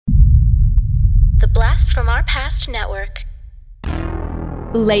Blast from Our Past Network.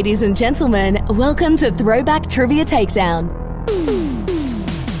 Ladies and gentlemen, welcome to Throwback Trivia Takedown.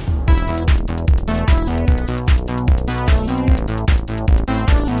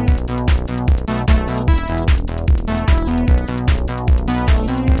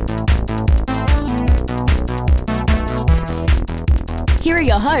 Here are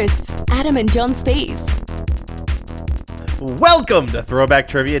your hosts, Adam and John Spees. Welcome to Throwback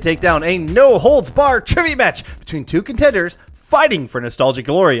Trivia Takedown, a no-holds-barred trivia match between two contenders fighting for nostalgic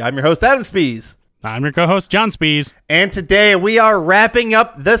glory. I'm your host, Adam Spees. I'm your co-host, John Spees. And today we are wrapping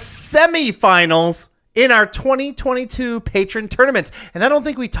up the semifinals in our 2022 Patron Tournament. And I don't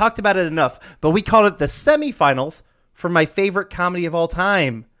think we talked about it enough, but we called it the semifinals for my favorite comedy of all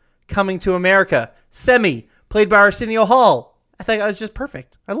time, Coming to America. Semi, played by Arsenio Hall. I think that was just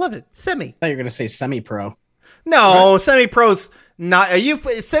perfect. I loved it. Semi. I thought you were going to say semi-pro. No, semi-pro's not.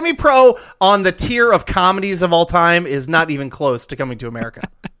 Semi-pro on the tier of comedies of all time is not even close to Coming to America.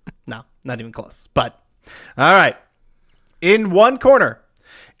 No, not even close. But, all right. In one corner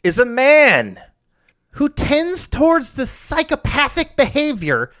is a man who tends towards the psychopathic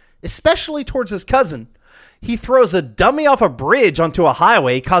behavior, especially towards his cousin. He throws a dummy off a bridge onto a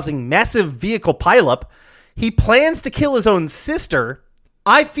highway, causing massive vehicle pileup. He plans to kill his own sister.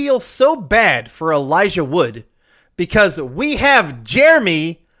 I feel so bad for Elijah Wood because we have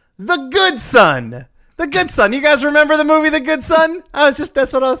Jeremy, the Good Son. The Good Son. You guys remember the movie The Good Son? I was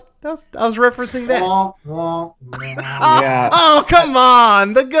referencing that. Yeah. Oh, come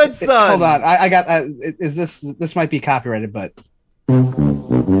on. The Good Son. Hold on. I got, this might be copyrighted, but.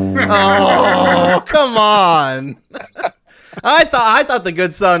 Oh, come on. I thought The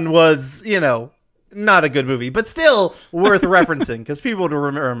Good Son was, not a good movie, but still worth referencing because people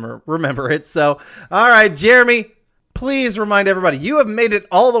to remember it. So, all right, Jeremy, please remind everybody you have made it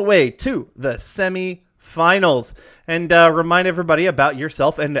all the way to the semi-finals, and remind everybody about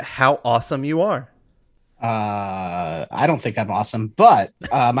yourself and how awesome you are. I don't think I'm awesome, but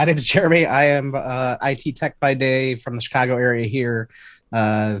my name is Jeremy. I am IT tech by day from the Chicago area here.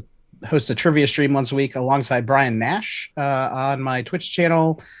 Host a trivia stream once a week alongside Brian Nash on my Twitch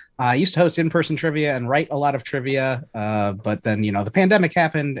channel. I used to host in-person trivia and write a lot of trivia, but then, the pandemic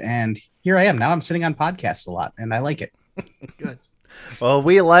happened, and here I am. Now I'm sitting on podcasts a lot, and I like it. Good. Well,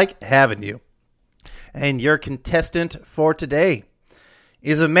 we like having you. And your contestant for today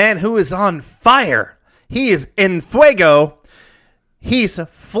is a man who is on fire. He is en fuego. He's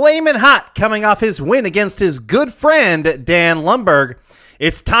flaming hot coming off his win against his good friend, Dan Lumberg.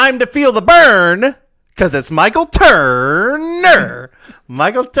 It's time to feel the burn. Because it's Michael Turner.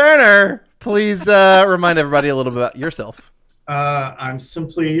 Michael Turner, please remind everybody a little bit about yourself. I'm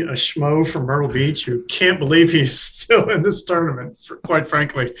simply a schmo from Myrtle Beach who can't believe he's still in this tournament, quite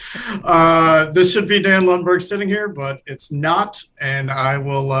frankly. This should be Dan Lundberg sitting here, but it's not, and I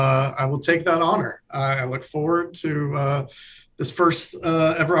will take that honor. I look forward to this first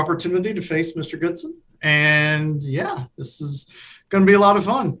ever opportunity to face Mr. Goodson. And, yeah, this is going to be a lot of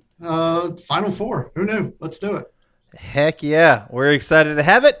fun. Final four. Who knew? Let's do it. Heck yeah. We're excited to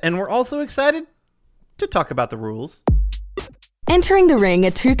have it, and we're also excited to talk about the rules. Entering the ring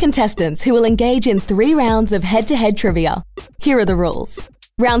are two contestants who will engage in 3 rounds of head-to-head trivia. Here are the rules.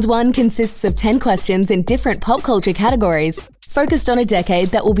 Round 1 consists of 10 questions in different pop culture categories, focused on a decade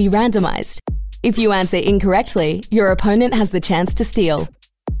that will be randomized. If you answer incorrectly, your opponent has the chance to steal.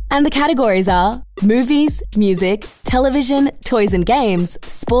 And the categories are movies, music, television, toys and games,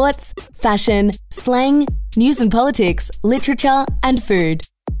 sports, fashion, slang, news and politics, literature, and food.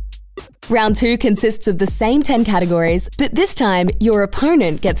 Round 2 consists of the same 10 categories, but this time your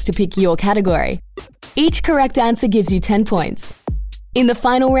opponent gets to pick your category. Each correct answer gives you 10 points. In the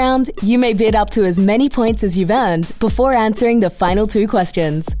final round, you may bid up to as many points as you've earned before answering the final 2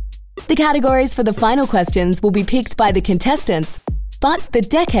 questions. The categories for the final questions will be picked by the contestants, but the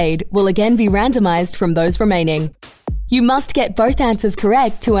decade will again be randomized from those remaining. You must get both answers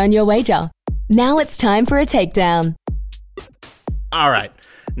correct to earn your wager. Now it's time for a takedown. All right.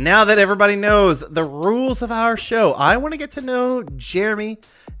 Now that everybody knows the rules of our show, I want to get to know Jeremy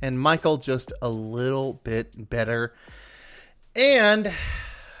and Michael just a little bit better. And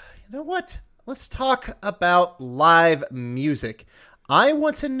you know what? Let's talk about live music. I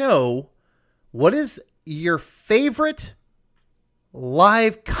want to know, what is your favorite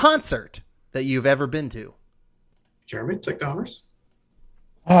live concert that you've ever been to? Jeremy, take the honors.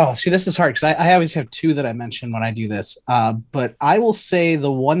 Oh, see, this is hard because I always have 2 that I mention when I do this. But I will say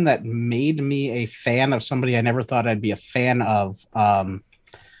the one that made me a fan of somebody I never thought I'd be a fan of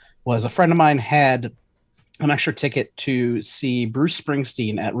was a friend of mine had an extra ticket to see Bruce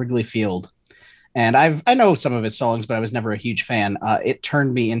Springsteen at Wrigley Field. And I know some of his songs, but I was never a huge fan. It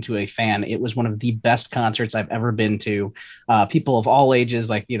turned me into a fan. It was one of the best concerts I've ever been to. People of all ages,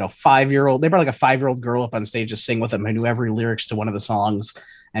 like 5-year-old. They brought like a 5-year-old girl up on stage to sing with him who knew every lyrics to one of the songs,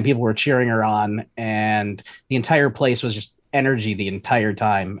 and people were cheering her on. And the entire place was just energy the entire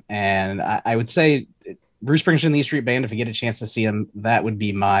time. And I would say Bruce Springsteen and the E Street Band. If you get a chance to see him, that would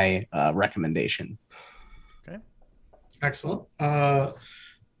be my recommendation. Okay, Excellent.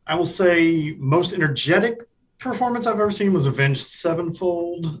 I will say most energetic performance I've ever seen was Avenged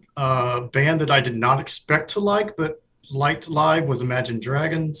Sevenfold. A band that I did not expect to like, but liked live was Imagine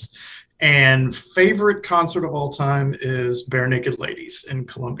Dragons. And favorite concert of all time is Bare Naked Ladies in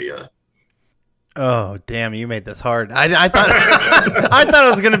Columbia. Oh, damn, you made this hard. I thought I thought it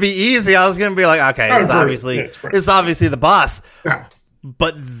was going to be easy. I was going to be like, okay, it's obviously the boss. Yeah.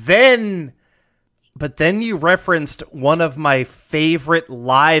 But then you referenced one of my favorite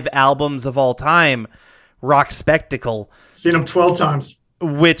live albums of all time, Rock Spectacle. Seen them 12 times.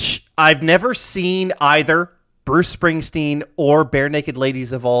 Which I've never seen either Bruce Springsteen or Bare Naked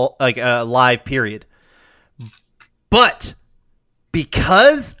Ladies of all live period. But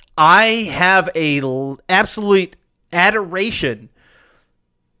because I have a absolute adoration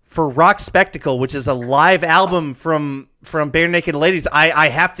for Rock Spectacle, which is a live album from Bare Naked Ladies, I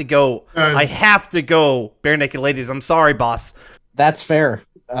have to go. I have to go Bare Naked Ladies. I'm sorry, boss. That's fair.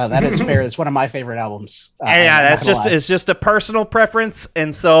 That is fair. It's one of my favorite albums. It's just a personal preference,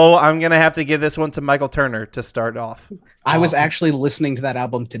 and so I'm gonna have to give this one to Michael Turner to start off. I was actually listening to that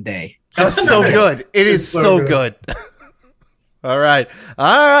album today. That's so good. It is so good. All right,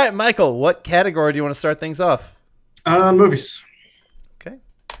 Michael. What category do you want to start things off? Movies. Okay.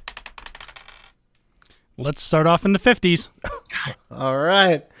 Let's start off in the 50s. All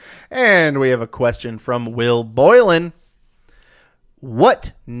right, and we have a question from Will Boylan.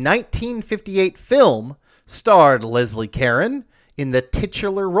 What 1958 film starred Leslie Caron in the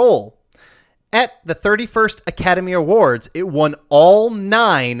titular role? At the 31st Academy Awards, it won all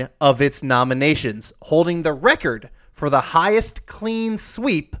 9 of its nominations, holding the record for the highest clean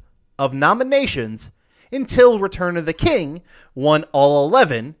sweep of nominations until Return of the King won all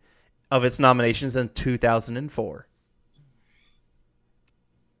 11 of its nominations in 2004.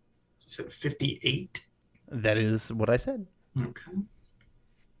 You said 58? That is what I said. Okay.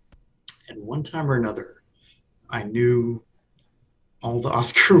 At one time or another, I knew all the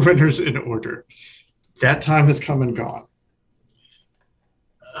Oscar winners in order. That time has come and gone.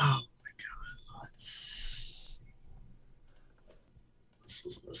 Oh my God. This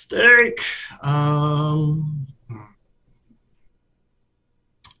was a mistake.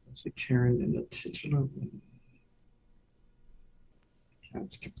 Let's see, Karen in the titular. I'm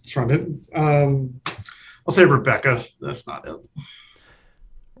trying to. I'll say Rebecca. That's not it.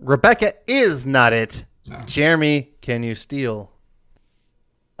 Rebecca is not it. No. Jeremy, can you steal?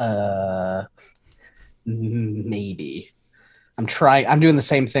 Maybe. I'm doing the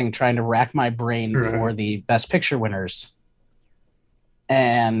same thing, trying to rack my brain for the Best Picture winners.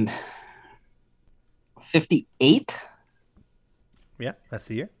 And 58? Yeah, that's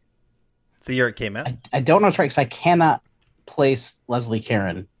the year. It's the year it came out. I don't know it's right because I cannot place Leslie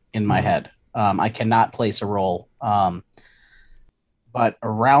Caron in my head. I cannot place a role. But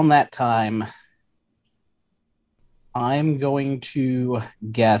around that time, I'm going to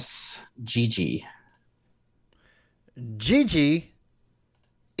guess Gigi. Gigi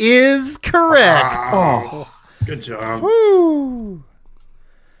is correct. Oh, good job. Woo!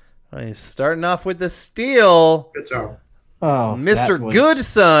 He's starting off with the steal. Good job. Oh, Mr.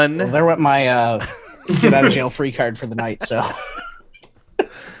 Goodson. Well, there went my get out of jail free card for the night. So,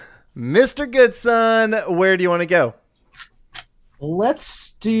 Mr. Goodson, where do you want to go?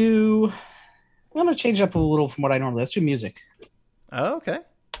 let's do. I'm going to change up a little from what I normally. Let's do music. Oh, okay.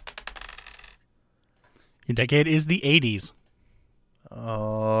 Your decade is the 80s.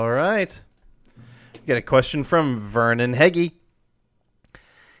 All right. Got a question from Vernon Heggie.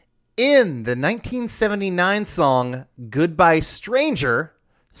 In the 1979 song Goodbye Stranger,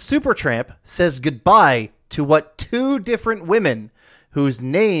 Supertramp says goodbye to what 2 different women whose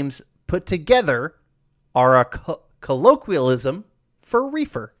names put together are a colloquialism for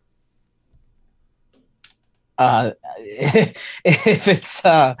reefer? If it's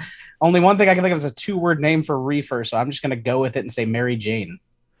only one thing I can think of is a 2-word name for reefer, so I'm just going to go with it and say Mary Jane.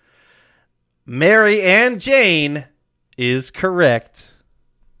 Mary and Jane is correct.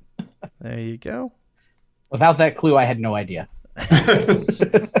 There you go. Without that clue, I had no idea.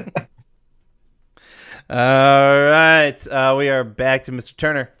 All right. We are back to Mr.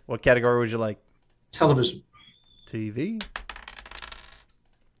 Turner. What category would you like? Television. TV.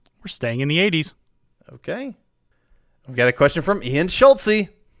 We're staying in the 80s. Okay. We've got a question from Ian Schultze.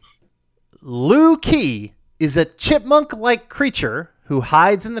 Lou Key is a chipmunk-like creature who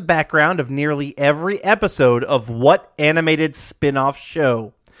hides in the background of nearly every episode of what animated spin-off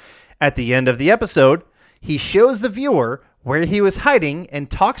show? At the end of the episode, he shows the viewer where he was hiding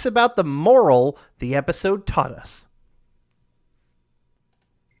and talks about the moral the episode taught us.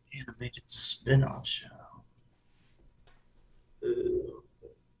 Animated spin-off show.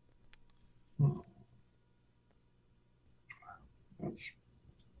 That's...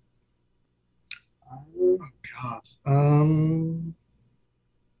 Oh God.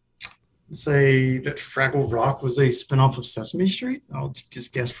 Say that Fraggle Rock was a spin-off of Sesame Street. I'll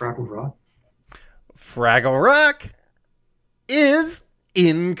just guess Fraggle Rock. Fraggle Rock is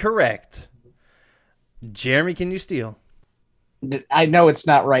incorrect. Jeremy, can you steal? I know it's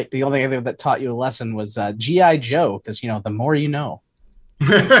not right. The only thing that taught you a lesson was G.I. Joe, because, the more you know.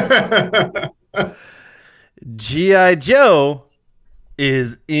 G.I. Joe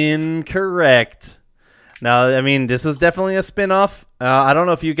is incorrect. Now, I mean, this was definitely a spinoff. I don't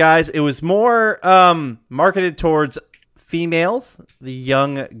know if you guys, it was more marketed towards females, the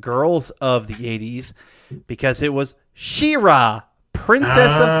young girls of the 80s, because it was She-Ra,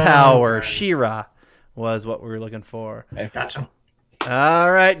 Princess of Power. Okay. She-Ra was what we were looking for. Gotcha.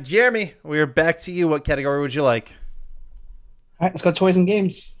 All right, Jeremy, we're back to you. What category would you like? All right, let's go toys and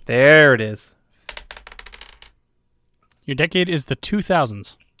games. There it is. Your decade is the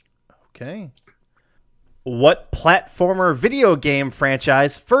 2000s. Okay. What platformer video game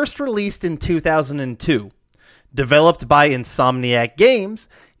franchise first released in 2002? Developed by Insomniac Games,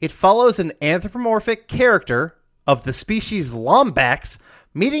 it follows an anthropomorphic character of the species Lombax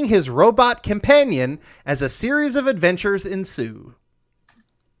meeting his robot companion as a series of adventures ensue.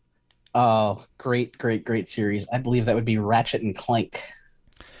 Oh, great series. I believe that would be Ratchet and Clank.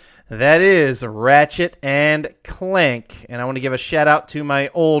 That is Ratchet and Clank. And I want to give a shout out to my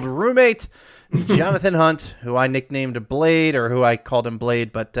old roommate, Jonathan Hunt, who I nicknamed Blade, or who I called him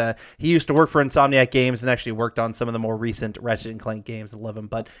Blade, but he used to work for Insomniac Games and actually worked on some of the more recent Ratchet and Clank games. I love him.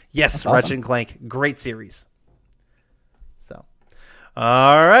 But yes, That's awesome. Ratchet and Clank, great series. So,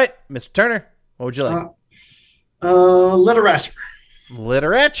 all right, Mr. Turner, what would you like? Literature.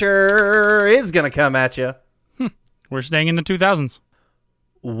 Literature is going to come at you. We're staying in the 2000s.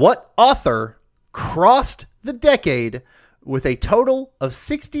 What author crossed the decade with a total of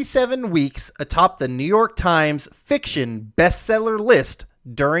 67 weeks atop the New York Times fiction bestseller list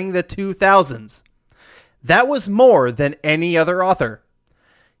during the 2000s? That was more than any other author.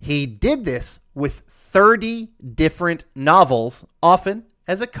 He did this with 30 different novels, often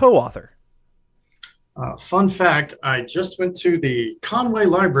as a co-author. Fun fact, I just went to the Conway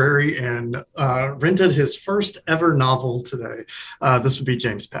Library and rented his first ever novel today. This would be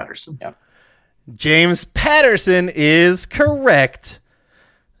James Patterson. Yep. James Patterson is correct.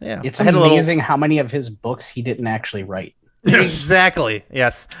 Yeah, It's I had a little- amazing how many of his books he didn't actually write. Yes. Exactly.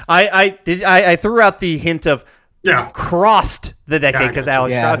 Yes, I threw out the hint of Yeah. crossed the decade Yeah, I because got you.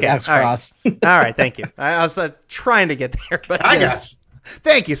 Alex. Yeah, Okay, Alex all right. Cross. All right, thank you. I was trying to get there, but I yes. got you.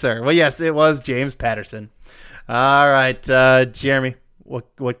 Thank you, sir. Well, yes, it was James Patterson. All right, Jeremy,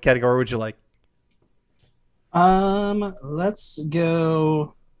 what category would you like? Let's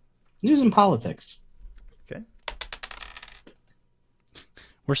go news and politics. Okay.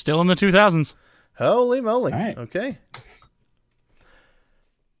 We're still in the 2000s. Holy moly. All right. Okay.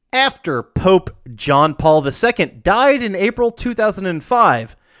 After Pope John Paul II died in April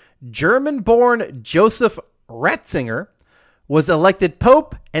 2005, German-born Joseph Ratzinger was elected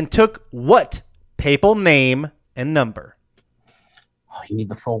pope and took what papal name and number? Oh, you need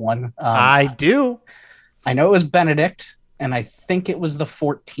the full one. I do. I know it was Benedict, and I think it was the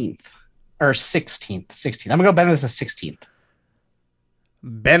 14th or 16th. 16th. I'm gonna go Benedict the 16th.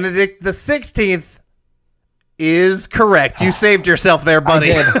 Benedict the 16th is correct. You saved yourself there,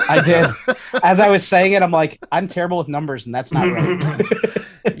 buddy. I did. As I was saying it, I'm like, I'm terrible with numbers, and that's not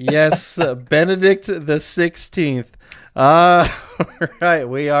right. Yes, Benedict the 16th. All right,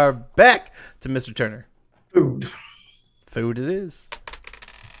 we are back to Mr. Turner. Food. Food it is.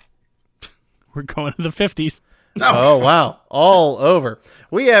 We're going to the 50s. Oh, wow. All over.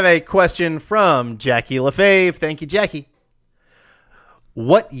 We have a question from Jackie LaFave. Thank you, Jackie.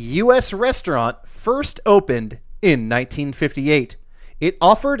 What U.S. restaurant first opened in 1958? It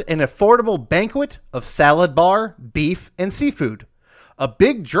offered an affordable banquet of salad bar, beef, and seafood. A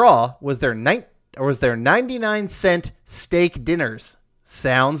big draw was their 99-cent steak dinners.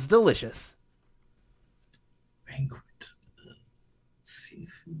 Sounds delicious. Banquet.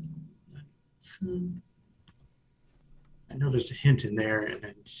 Seafood. I know there's a hint in there, and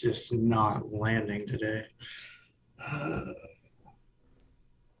it's just not landing today.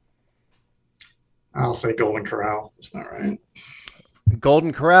 I'll say Golden Corral. It's not right.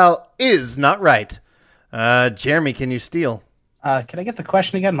 Golden Corral is not right. Jeremy, can you steal? Can I get the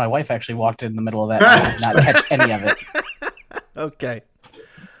question again? My wife actually walked in the middle of that. And I did not catch any of it. Okay.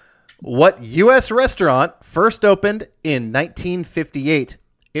 What U.S. restaurant first opened in 1958?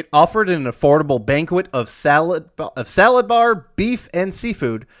 It offered an affordable banquet of salad bar, beef, and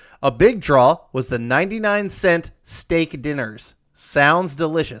seafood. A big draw was the 99-cent steak dinners. Sounds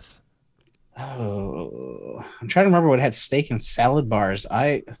delicious. Oh, I'm trying to remember what had steak and salad bars.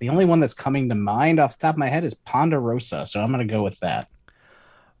 The only one that's coming to mind off the top of my head is Ponderosa, so I'm going to go with that.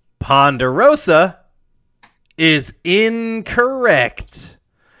 Ponderosa is incorrect.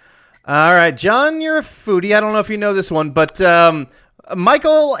 All right, John, you're a foodie. I don't know if you know this one, but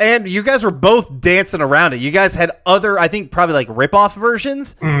Michael and you guys were both dancing around it. You guys had other, I think, probably like rip-off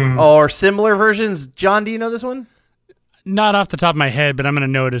versions or similar versions. John, do you know this one? Not off the top of my head, but I'm going to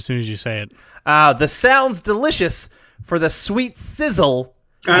know it as soon as you say it. The sounds delicious for the sweet sizzle.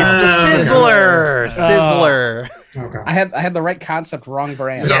 It's the Sizzler. Sizzler. Okay. I had the right concept, wrong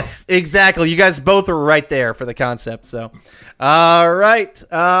brand. Yes, exactly. You guys both were right there for the concept. So, all right,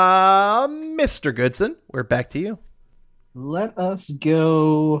 Mr. Goodson, we're back to you. Let us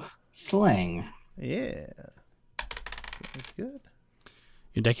go slang. Yeah, sounds good.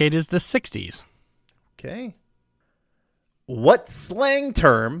 Your decade is the 60s. Okay. What slang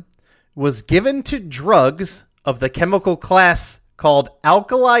term was given to drugs of the chemical class called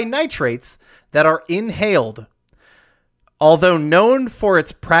alkali nitrates that are inhaled? Although known for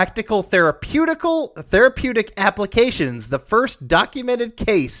its practical therapeutic applications, the first documented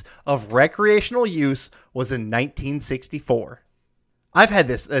case of recreational use was in 1964. I've had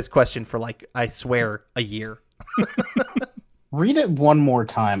this question for I swear, a year. Read it one more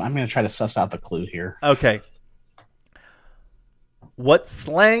time. I'm going to try to suss out the clue here. Okay. What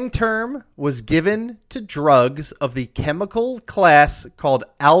slang term was given to drugs of the chemical class called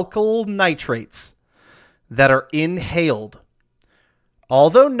alkyl nitrates that are inhaled?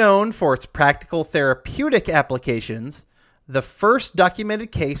 Although known for its practical therapeutic applications, the first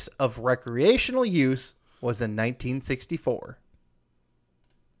documented case of recreational use was in 1964.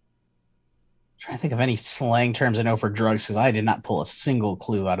 Trying to think of any slang terms I know for drugs because I did not pull a single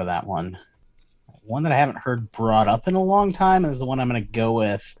clue out of that one. One that I haven't heard brought up in a long time is the one I'm going to go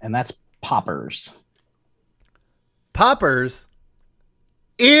with, and that's poppers. Poppers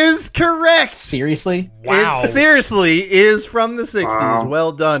is correct. Seriously? Wow. It seriously is from the 60s. Wow.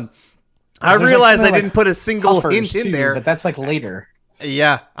 Well done. I There's realized like I didn't put a single puffers, hint in too, there. but that's like later.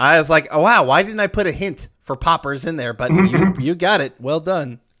 Yeah, I was like, oh, wow, why didn't I put a hint for poppers in there? But you got it. Well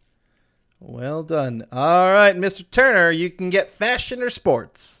done. Well done. All right, Mr. Turner, you can get fashion or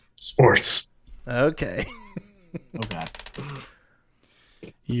sports. Sports. Okay. Oh, God.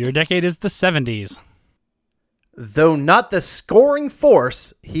 Your decade is the 70s. Though not the scoring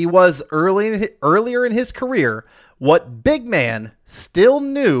force he was earlier in his career, what big man still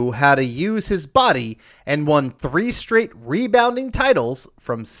knew how to use his body and won 3 straight rebounding titles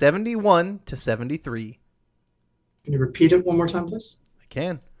from 71 to 73? Can you repeat it one more time, please? I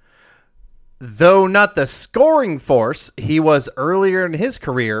can. Though not the scoring force he was earlier in his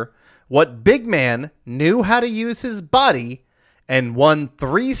career, what big man knew how to use his body and won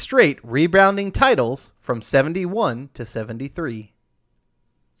 3 straight rebounding titles from 71 to 73?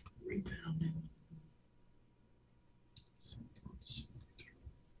 Rebounding.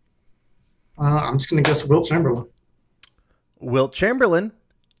 I'm just going to guess Wilt Chamberlain. Wilt Chamberlain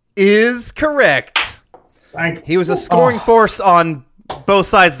is correct. Thank He was a scoring force on both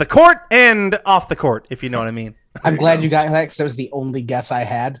sides of the court and off the court, if you know what I mean. I'm glad you got that because that was the only guess I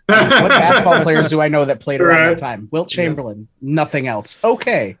had. What basketball players do I know that played around that time? Wilt Chamberlain. Nothing else.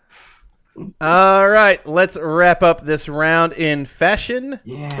 Okay. All right, let's wrap up this round in fashion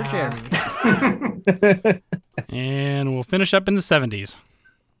for Jeremy. And we'll finish up in the 70s.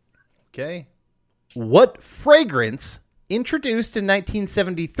 Okay. What fragrance, introduced in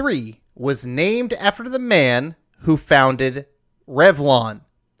 1973, was named after the man who founded Revlon?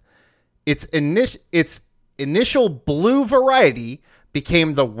 Its initial blue variety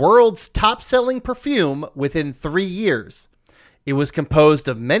became the world's top-selling perfume within 3 years. It was composed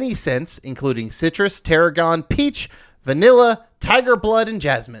of many scents, including citrus, tarragon, peach, vanilla, tiger blood, and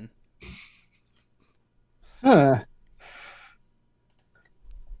jasmine. Trying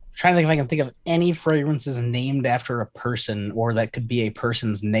to think if I can think of any fragrances named after a person or that could be a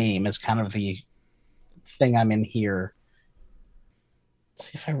person's name is kind of the thing I'm in here.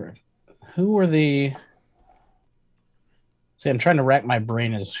 Let's see if who were the See, I'm trying to rack my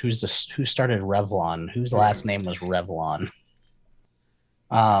brain as who started Revlon? Whose last name was Revlon?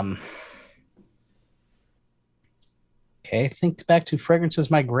 Okay, think back to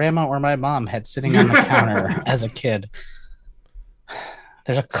fragrances my grandma or my mom had sitting on the counter as a kid.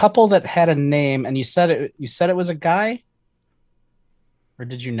 There's a couple that had a name, and you said it was a guy, or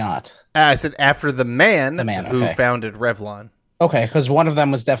did you not? I said after the man who okay. founded Revlon. Okay, because one of them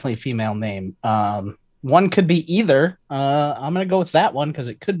was definitely a female name. One could be either. I'm gonna go with that one because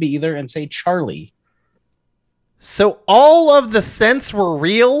it could be either, and say Charlie. So all of the scents were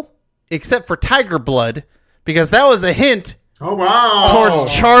real except for Tiger Blood, because that was a hint Oh wow!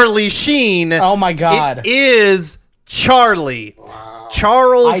 towards Charlie Sheen. Oh my God! It is Charlie. Wow.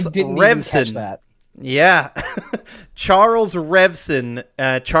 Charles I didn't even catch Revson. that. Yeah. Charles Revson,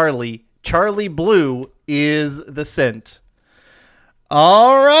 Charlie Blue is the scent.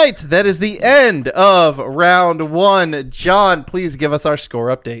 All right. That is the end of round 1. John, please give us our score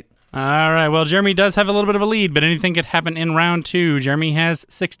update. All right. Well, Jeremy does have a little bit of a lead, but anything could happen in round 2. Jeremy has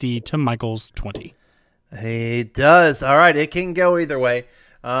 60 to Michael's 20. It does. All right. It can go either way.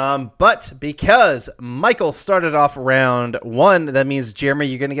 But because Michael started off round 1, that means, Jeremy,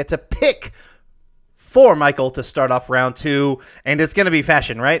 you're going to get to pick for Michael to start off round 2, and it's going to be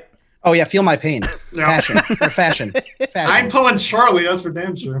fashion, right? Oh yeah, feel my pain. Yeah. Fashion. Or fashion. I'm pulling Charlie. That's for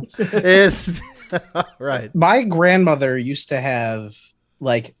damn sure. It's right. My grandmother used to have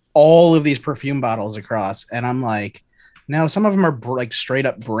like all of these perfume bottles across, and I'm like, now some of them are like straight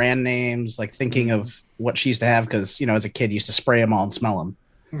up brand names, like thinking of what she used to have because, as a kid, used to spray them all and smell them.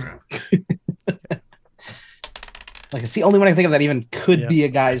 Like, it's the only one I think of that even could be a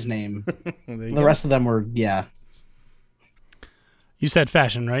guy's name. The rest of them were, You said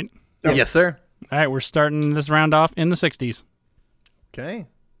fashion, right? Yes, sir. All right, we're starting this round off in the 60s. Okay.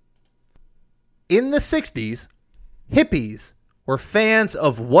 In the 60s, hippies were fans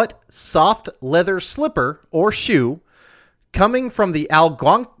of what soft leather slipper or shoe, coming from the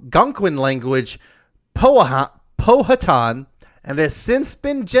Algonquin language Powhatan, and has since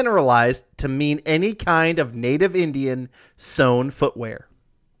been generalized to mean any kind of native Indian sewn footwear.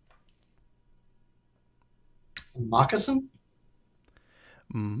 Moccasin?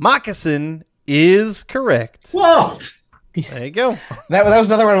 Moccasin is correct. What? There you go. that was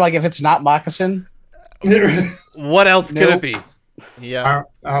another one. Like, if it's not moccasin, What else could it Nope. be? Yeah.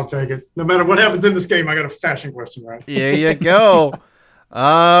 I'll take it. No matter what happens in this game, I got a fashion question, right? There you go.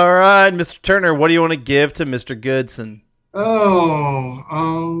 All right, Mr. Turner, what do you want to give to Mr. Goodson?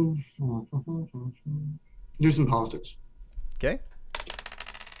 Oh, news and politics. Okay.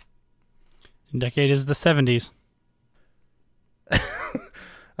 Decade is the 70s.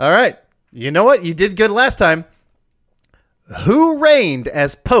 All right. You know what? You did good last time. Who reigned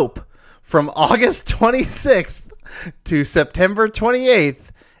as Pope from August 26th to September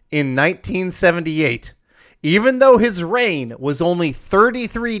 28th in 1978? Even though his reign was only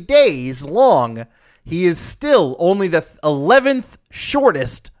 33 days long, he is still only the 11th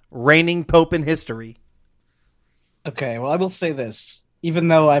shortest reigning Pope in history. okay. Well, I will say this: even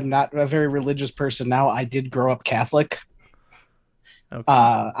though I'm not a very religious person now, I did grow up Catholic. Okay.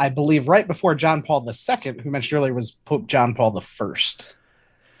 I believe right before John Paul II, who mentioned earlier, was Pope John Paul I.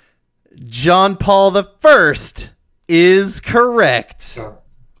 John Paul I is correct. So,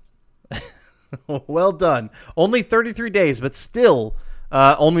 Well done. Only 33 days, but still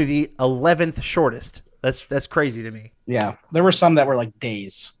only the 11th shortest. That's crazy to me. Yeah, there were some that were like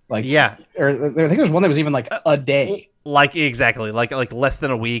days. Like, Yeah. or I think there was one that was even like a day. Like exactly. Like less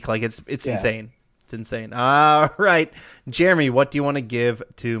than a week. Like it's Yeah. insane. It's insane. All right. Jeremy, what do you want to give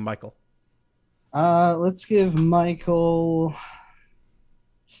to Michael? Let's give Michael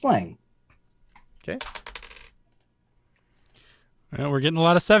slang. Okay. Well, we're getting a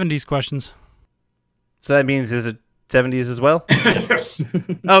lot of 70s questions. So that means is it 70s as well?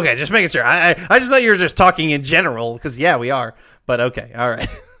 Okay, just making sure. I just thought you were just talking in general because yeah, we are. But okay, all right.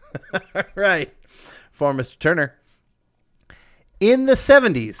 All right. For Mr. Turner. In the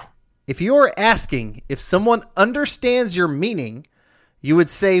 70s, if you were asking if someone understands your meaning, you would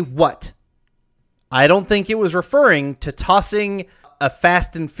say what? I don't think it was referring to tossing a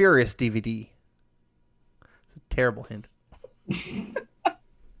Fast and Furious DVD. It's a terrible hint.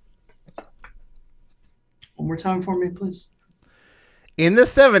 one more time for me, please. In the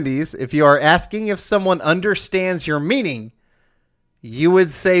 70s, if you are asking if someone understands your meaning, you would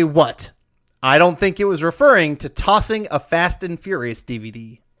say what? I don't think it was referring to tossing a Fast and Furious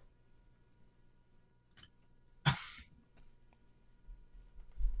DVD.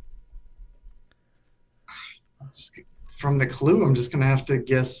 From the clue, I'm just going to have to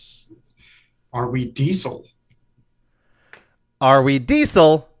guess, are we diesel? Are We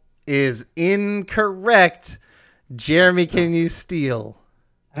Diesel is incorrect. Jeremy, can you steal?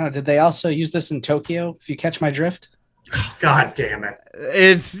 I don't know. Did they also use this in Tokyo? If you catch my drift. God damn it.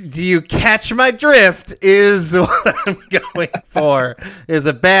 It's Do You Catch My Drift is what I'm going for. Is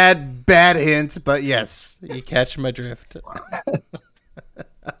a bad hint, but yes, you catch my drift.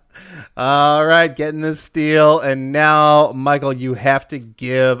 All right, getting the steal. And now, Michael, you have to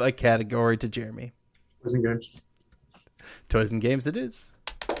give a category to Jeremy. Wasn't good. Toys and games it is.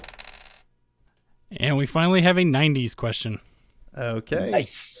 And we finally have a 90s question. Okay.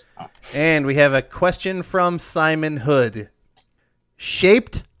 Nice. And we have a question from Simon Hood.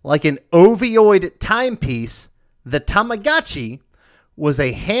 Shaped like an ovoid timepiece, the Tamagotchi was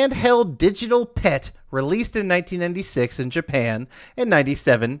a handheld digital pet released in 1996 in Japan and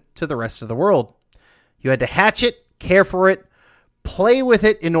 97 to the rest of the world. You had to hatch it, care for it, play with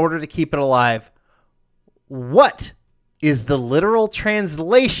it in order to keep it alive. What is the literal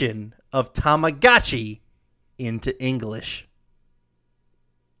translation of Tamagotchi into English?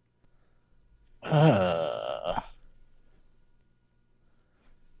 That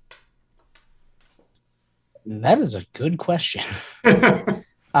is a good question. I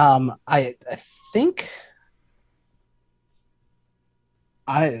think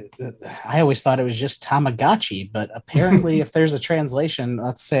I always thought it was just Tamagotchi, but apparently, if there's a translation,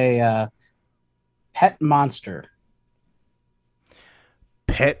 let's say pet monster.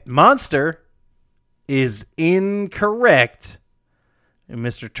 Pet monster is incorrect. And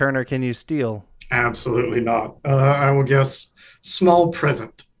Mr. Turner, can you steal? Absolutely not. I will guess small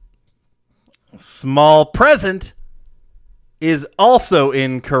present. Small present is also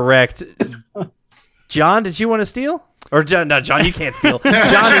incorrect. John, did you want to steal? Or John, no, John, you can't steal.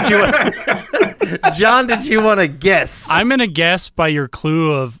 John, did you want to guess? I'm going to guess by your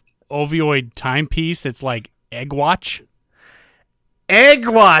clue of ovoid timepiece, it's like Egg Watch. Egg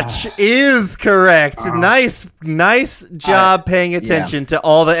Watch is correct. Nice job paying attention to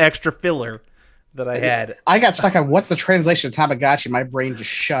all the extra filler that I had. I got stuck on what's the translation of Tamagotchi. My brain just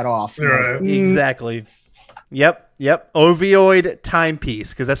shut off. Right. Exactly. Yep. Ovoid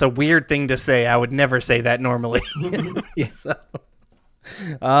timepiece, because that's a weird thing to say. I would never say that normally. So.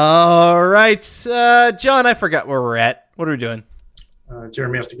 All right. John, I forgot where we're at. What are we doing?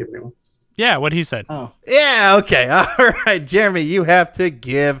 Jeremy has to give me one. Yeah, what he said. Oh, Yeah, okay. All right, Jeremy, you have to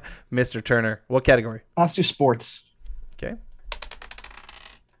give Mr. Turner. What category? let's do sports. Okay.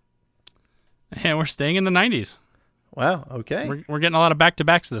 And we're staying in the 90s. Wow, okay. We're getting a lot of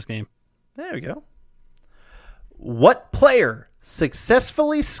back-to-backs this game. There we go. What player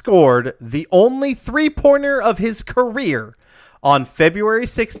successfully scored the only three-pointer of his career on February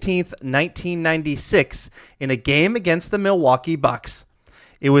 16th, 1996 in a game against the Milwaukee Bucks?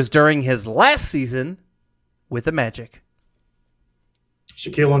 It was during his last season with the Magic.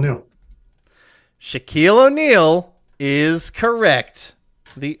 Shaquille O'Neal. Shaquille O'Neal is correct.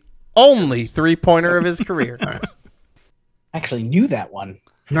 The only three-pointer of his career. Nice. I actually knew that one.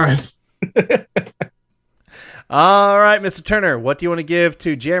 Nice. All right, Mr. Turner, what do you want to give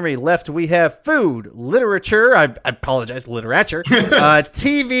to Jeremy? Left, we have food, literature, I apologize, literature,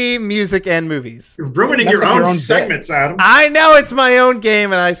 TV, music, and movies. You're ruining That's your like own your own segments, Adam. I know it's my own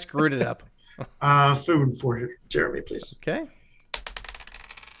game, and I screwed it up. Food for Jeremy, please. Okay.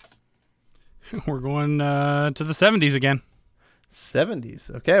 We're going to the 70s again. 70s.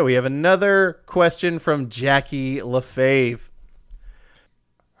 Okay, we have another question from Jackie LaFave.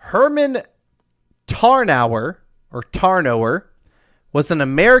 Herman Tarnower was an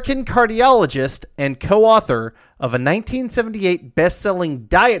American cardiologist and co-author of a 1978 best-selling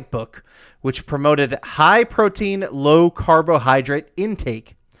diet book which promoted high-protein, low-carbohydrate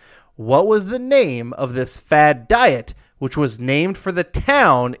intake. What was the name of this fad diet, which was named for the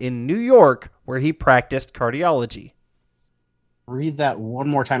town in New York where he practiced cardiology? Read that one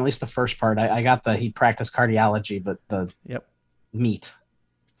more time, at least the first part. I got he practiced cardiology, but the meat.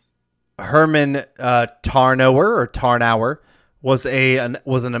 Herman Tarnower was an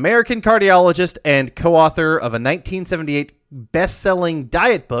American cardiologist and co-author of a 1978 best-selling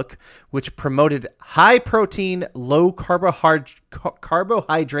diet book which promoted high-protein,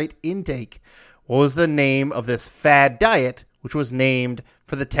 low-carbohydrate intake. What was the name of this fad diet which was named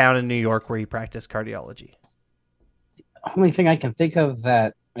for the town in New York where he practiced cardiology? Only thing I can think of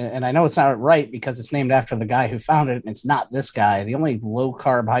that, and I know it's not right because it's named after the guy who founded it, and it's not this guy. The only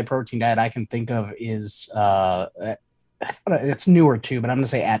low-carb, high-protein diet I can think of is, it's newer too, but I'm going to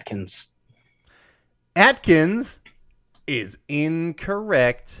say Atkins. Atkins is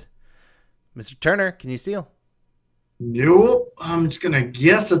incorrect. Mr. Turner, can you steal? Nope. I'm just going to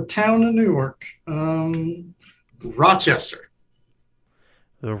guess a town in New York. Rochester.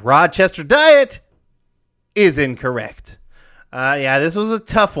 The Rochester diet is incorrect. Yeah, this was a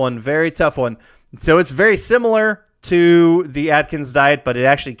tough one. Very tough one. So it's very similar to the Atkins diet, but it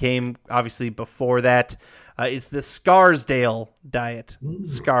actually came obviously before that. It's the Scarsdale diet.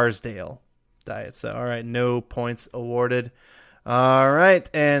 Scarsdale diet. So, all right, no points awarded. All right,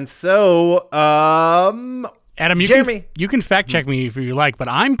 and so, Adam, Jeremy. you can fact check me if you like, but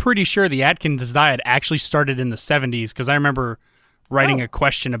I'm pretty sure the Atkins diet actually started in the 70s because I remember writing a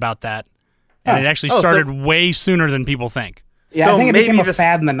question about that, and it actually started way sooner than people think. Yeah, So I think it maybe became a the-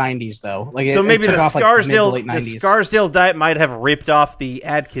 fad in the 90s, though. Like, So maybe it took the off, Scarsdale, mid to late the 90s. Scarsdale diet might have ripped off the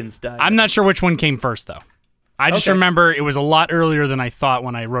Atkins diet. I'm not sure which one came first, though. I just Okay. remember it was a lot earlier than I thought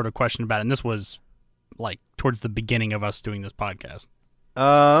when I wrote a question about it, and this was like towards the beginning of us doing this podcast.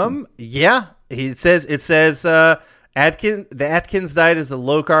 Yeah. It says the Atkins diet is a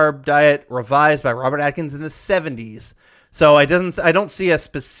low carb diet revised by Robert Atkins in the 70s. So I don't see a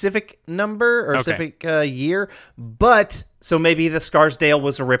specific number or specific year, but so maybe the Scarsdale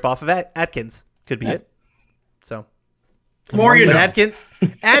was a ripoff of Atkins. Could be it. So More you but know.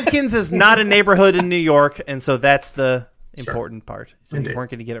 Atkins is not a neighborhood in New York, and so that's the important part. So Indeed. you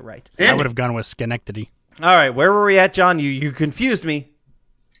weren't going to get it right. I would have gone with Schenectady. All right, where were we at, John? You confused me.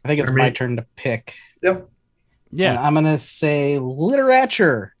 I think it's my turn to pick. Yep. And Yeah. I'm going to say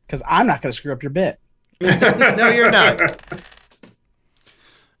literature because I'm not going to screw up your bit. No, you're not.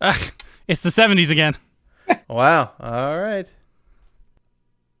 It's the 70s again. Wow. All right.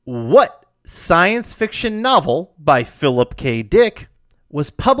 What science fiction novel by Philip K. Dick was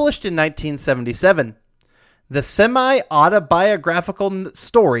published in 1977? The semi-autobiographical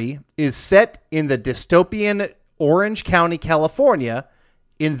story is set in the dystopian Orange County, California,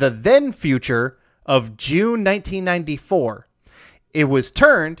 in the then future of June 1994. It was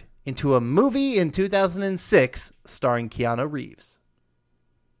turned into a movie in 2006 starring Keanu Reeves.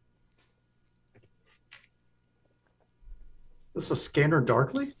 This is a Scanner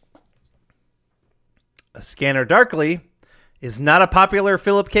Darkly? A Scanner Darkly is not a popular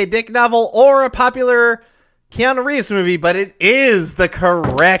Philip K. Dick novel or a popular Keanu Reeves movie, but it is the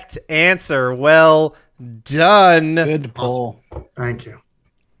correct answer. Well done. Good pull. Thank you.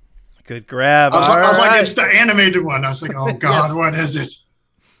 Good grab. I was All like, right. it's the animated one. I was like, oh, God, Yes. what is it?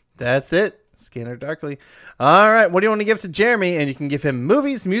 That's it. Scanner Darkly. All right. What do you want to give to Jeremy? And you can give him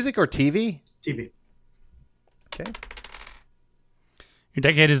movies, music, or TV. TV. Okay. Your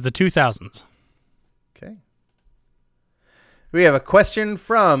decade is the 2000s. Okay. We have a question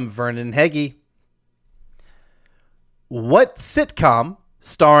from Vernon Heggie. What sitcom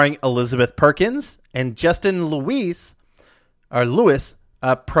starring Elizabeth Perkins and Justin Lewis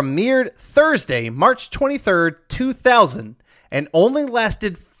premiered Thursday, March 23rd, 2000, and only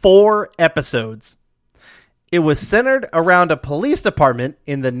lasted 4 episodes? It was centered around a police department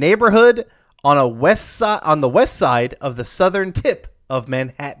in the neighborhood on the west side of the southern tip of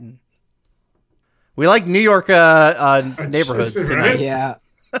Manhattan. We like New York neighborhoods Right? tonight. Yeah.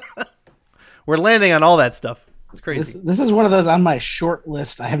 We're landing on all that stuff. It's crazy. This is one of those on my short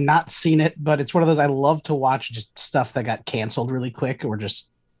list. I have not seen it, but it's one of those I love to watch, just stuff that got canceled really quick or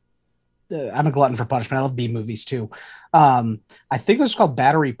just I'm a glutton for punishment. I love B movies too. I think this is called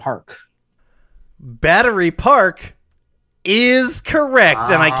Battery Park. Battery Park is correct,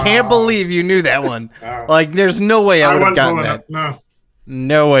 and I can't believe you knew that one. Like, there's no way I would have wasn't gotten pulling that. up. No.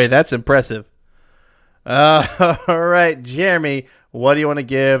 No way. That's impressive. All right, Jeremy, what do you want to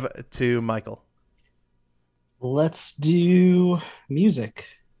give to Michael? Let's do music.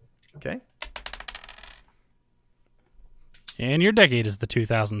 Okay. And your decade is the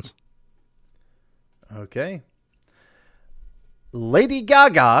 2000s. Okay. Lady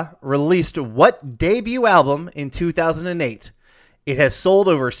Gaga released what debut album in 2008? It has sold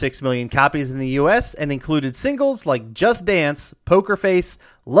over 6 million copies in the U.S. and included singles like Just Dance, Poker Face,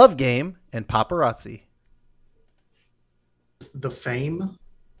 Love Game, and Paparazzi. The Fame.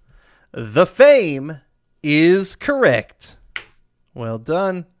 The Fame is correct. Well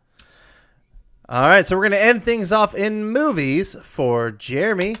done. All right, so we're going to end things off in movies for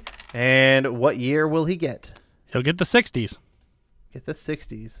Jeremy. And what year will he get? He'll get the 60s. Get the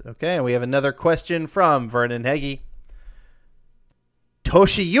 60s. Okay, and we have another question from Vernon Heggie.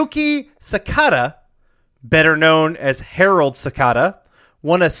 Toshiyuki Sakata, better known as Harold Sakata,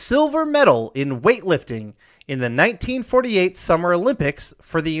 won a silver medal in weightlifting in the 1948 Summer Olympics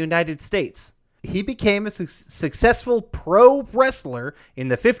for the United States. He became a successful pro wrestler in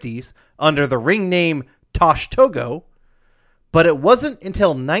the 50s under the ring name Tosh Togo, but it wasn't until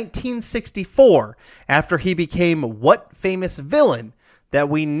 1964, after he became what famous villain, that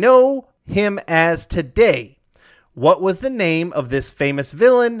we know him as today. What was the name of this famous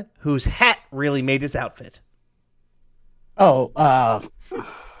villain whose hat really made his outfit? Oh,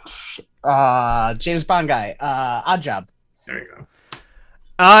 James Bond guy. Odd Job. There you go.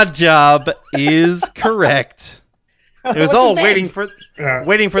 Odd Job is correct. It was What's all his name?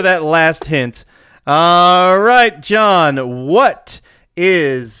 waiting for that last hint. All right, John, what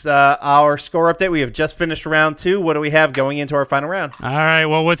is our score update? We have just finished round 2. What do we have going into our final round? All right.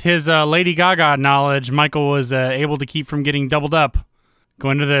 Well, with his Lady Gaga knowledge, Michael was able to keep from getting doubled up.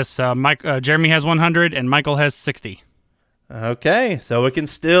 Going to this, Jeremy has 100 and Michael has 60. Okay, so it can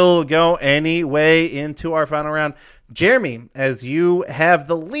still go any way into our final round. Jeremy, as you have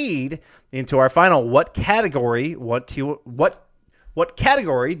the lead into our final, what category do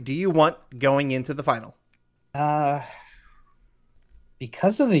you want going into the final?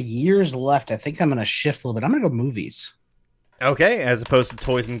 Because of the years left, I think I'm going to shift a little bit. I'm going to go movies. Okay, as opposed to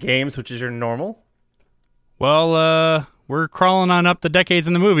toys and games, which is your normal. Well, we're crawling on up the decades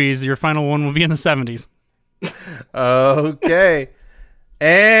in the movies. Your final one will be in the 70s. Okay.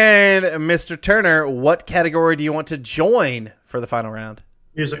 And Mr. Turner, what category do you want to join for the final round?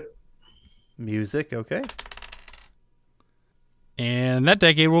 Music, okay. And that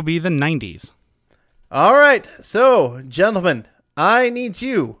decade will be the 90s. All right. So, gentlemen, I need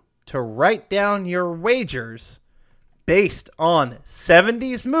you to write down your wagers based on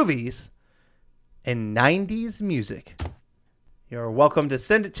 70s movies and 90s music. You're welcome to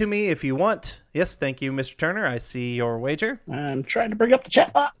send it to me if you want. Yes, thank you, Mr. Turner. I see your wager. I'm trying to bring up the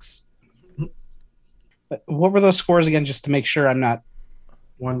chat box. What were those scores again, just to make sure I'm not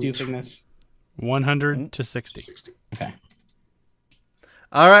duping this? 100 to 60. Okay.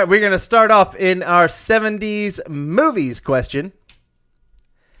 All right, we're going to start off in our 70s movies question.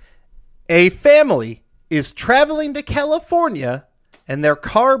 A family is traveling to California and their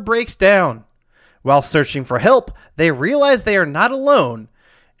car breaks down. While searching for help, they realize they are not alone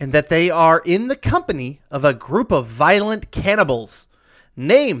and that they are in the company of a group of violent cannibals.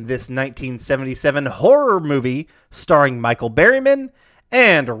 Name this 1977 horror movie starring Michael Berryman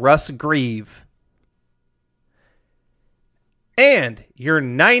and Russ Grieve. And your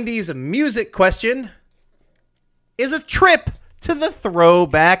 90s music question is a trip to the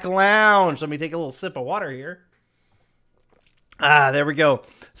Throwback Lounge. Let me take a little sip of water here. There we go.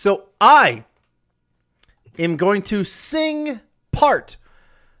 So I am going to sing part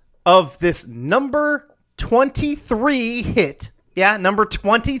of this number 23 hit. Yeah, number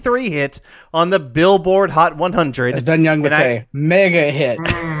 23 hit on the Billboard Hot 100. As Ben Young would say, mega hit.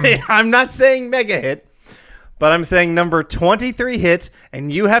 I'm not saying mega hit, but I'm saying number 23 hit,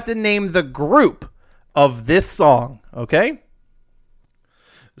 and you have to name the group of this song, okay?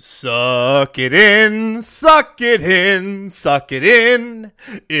 Suck it in, suck it in, suck it in.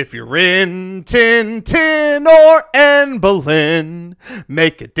 If you're in Tintin or Anne Boleyn,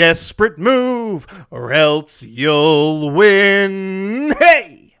 make a desperate move or else you'll win.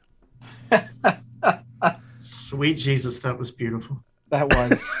 Hey! Sweet Jesus, that was beautiful. That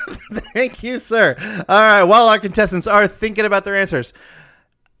was. Thank you, sir. All right, while our contestants are thinking about their answers,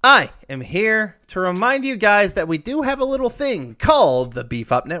 I am here to remind you guys that we do have a little thing called the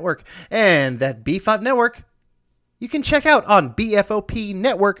BFOP Network, and that BFOP Network you can check out on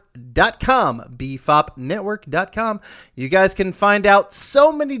bfopnetwork.com, bfopnetwork.com. You guys can find out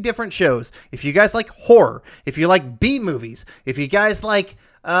so many different shows. If you guys like horror, if you like B movies, if you guys like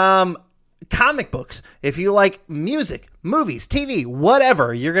comic books, if you like music, movies, TV,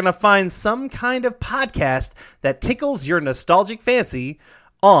 whatever, you're going to find some kind of podcast that tickles your nostalgic fancy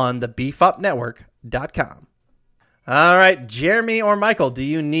on the bfopnetwork.com. All right, Jeremy or Michael, do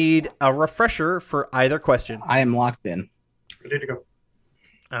you need a refresher for either question? I am locked in. Ready to go.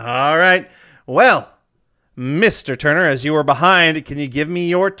 All right. Well, Mr. Turner, as you were behind, can you give me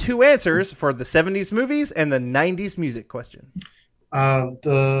your 2 answers for the 70s movies and the 90s music question?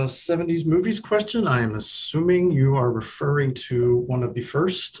 The 70s movies question, I am assuming you are referring to one of the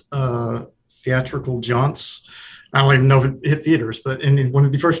first theatrical jaunts. I don't even know if it hit theaters, but in one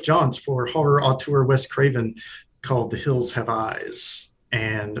of the first jaunts for horror auteur Wes Craven called The Hills Have Eyes.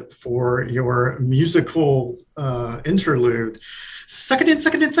 And for your musical interlude, suck it in,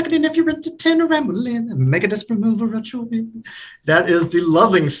 suck it in, suck it in if you're ready to turn rambling and make a desperate move or at your win. That is the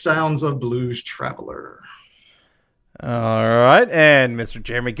loving sounds of Blues Traveler. All right. And Mr.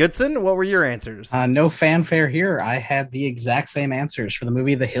 Jeremy Goodson, what were your answers? No fanfare here. I had the exact same answers for the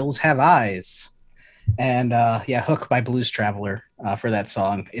movie The Hills Have Eyes. And Hook by Blues Traveler for that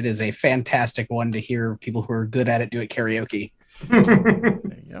song. It is a fantastic one to hear people who are good at it do it karaoke. There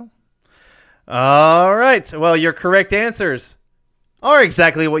you go. All right. Well, your correct answers are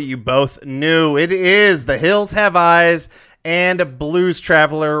exactly what you both knew. It is The Hills Have Eyes and Blues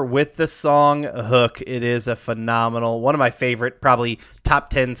Traveler with the song Hook. It is a phenomenal, one of my favorite, probably top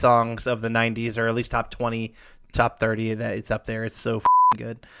 10 songs of the 90s, or at least top 20, top 30. That it's up there. It's so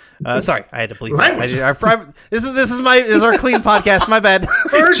good. Sorry, I had to bleep that. This is our clean podcast. My bad.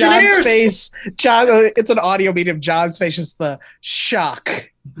 John's face. John, it's an audio medium. John's face is the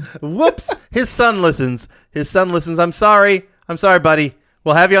shock. Whoops. His son listens. I'm sorry, buddy.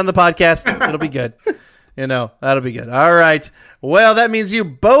 We'll have you on the podcast. It'll be good. That'll be good. All right. Well, that means you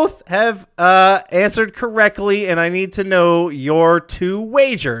both have answered correctly, and I need to know your 2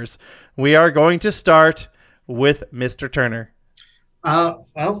 wagers. We are going to start with Mr. Turner.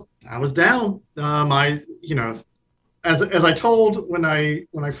 Well, I was down. As I told when I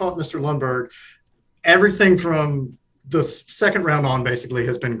fought Mr. Lundberg, everything from the second round on basically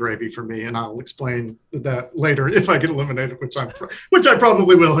has been gravy for me, and I'll explain that later if I get eliminated, which I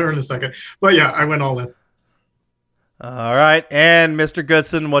probably will here in a second. But yeah, I went all in. All right, and Mr.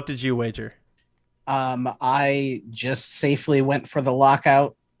 Goodson, what did you wager? I just safely went for the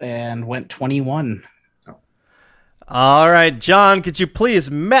lockout and went 21. All right, John, could you please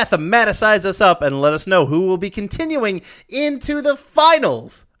mathematicize us up and let us know who will be continuing into the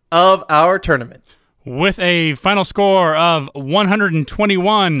finals of our tournament? With a final score of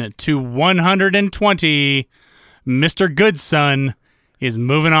 121 to 120, Mr. Goodson is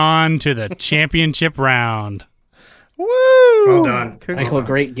moving on to the championship round. Woo! Well done. Michael,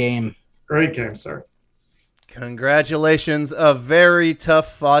 great game. Great game, sir. Congratulations. A very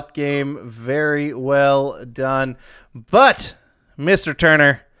tough fought game. Very well done. But, Mr.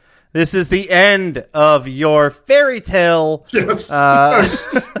 Turner, this is the end of your fairy tale Yes.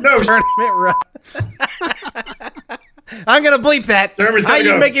 tournament run. I'm going to bleep that. Jeremy's How gotta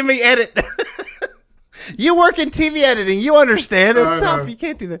you go. making me edit? You work in TV editing. You understand. That's tough. know. You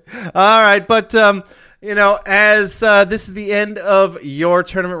can't do that. All right. But, as this is the end of your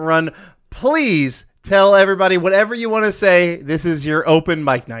tournament run, please tell everybody whatever you want to say. This is your open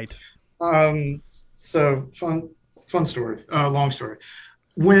mic night. So fun story, long story.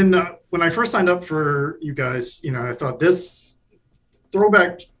 When I first signed up for you guys, I thought this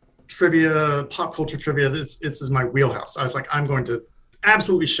throwback trivia, pop culture trivia, this is my wheelhouse. I was like, I'm going to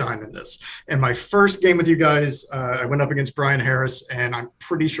absolutely shine in this. And my first game with you guys, I went up against Brian Harris, and I'm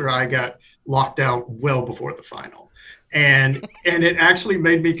pretty sure I got locked out well before the final. And it actually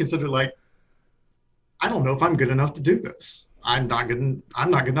made me consider, like, I don't know if I'm good enough to do this. I'm not good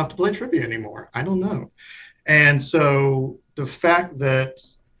enough to play trivia anymore. I don't know. And so the fact that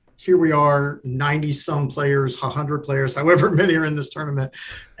here we are, 90 some players, 100 players, however many are in this tournament,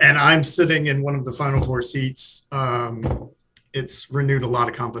 and I'm sitting in one of the final 4 seats, it's renewed a lot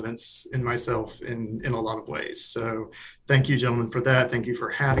of confidence in myself in a lot of ways. So thank you, gentlemen, for that. Thank you for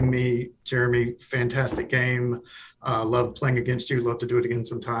having me. Jeremy, fantastic game. Love playing against you. Love to do it again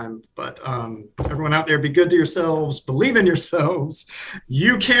sometime. But everyone out there, be good to yourselves. Believe in yourselves.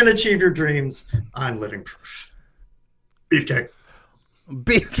 You can achieve your dreams. I'm living proof. Beefcake.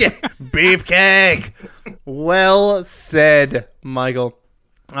 Beefcake. Well said, Michael.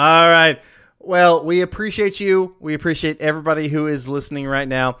 All right. Well, we appreciate you. We appreciate everybody who is listening right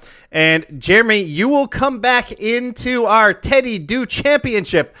now. And Jeremy, you will come back into our Teddy Do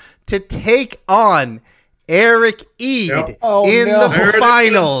Championship to take on Eric Eid in the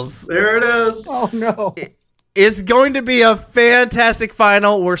finals. There it is. Oh, no. It's going to be a fantastic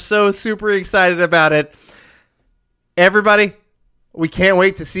final. We're so super excited about it. Everybody, we can't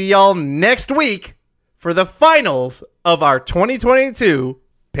wait to see y'all next week for the finals of our 2022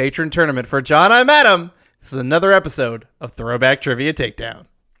 Patron Tournament. For John, I'm Adam. This is another episode of Throwback Trivia Takedown.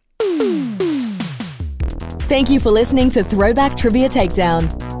 Thank you for listening to Throwback Trivia Takedown.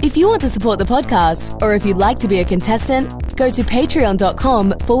 If you want to support the podcast, or if you'd like to be a contestant, go to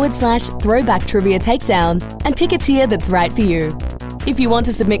patreon.com/Throwback Trivia Takedown and pick a tier that's right for you. If you want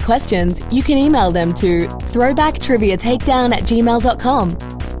to submit questions, you can email them to throwbacktriviatakedown@gmail.com.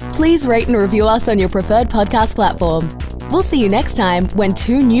 Please rate and review us on your preferred podcast platform. We'll see you next time when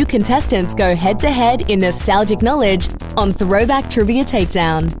 2 new contestants go head-to-head in nostalgic knowledge on Throwback Trivia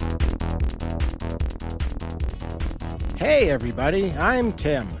Takedown. Hey everybody, I'm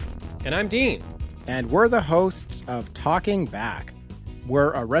Tim. And I'm Dean. And we're the hosts of Talking Back.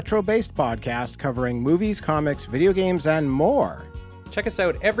 We're a retro-based podcast covering movies, comics, video games, and more. Check us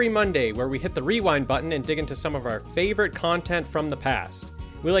out every Monday where we hit the rewind button and dig into some of our favorite content from the past.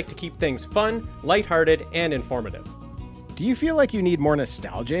 We like to keep things fun, lighthearted, and informative. Do you feel like you need more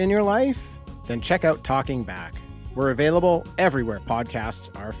nostalgia in your life? Then check out Talking Back. We're available everywhere podcasts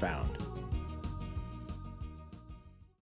are found.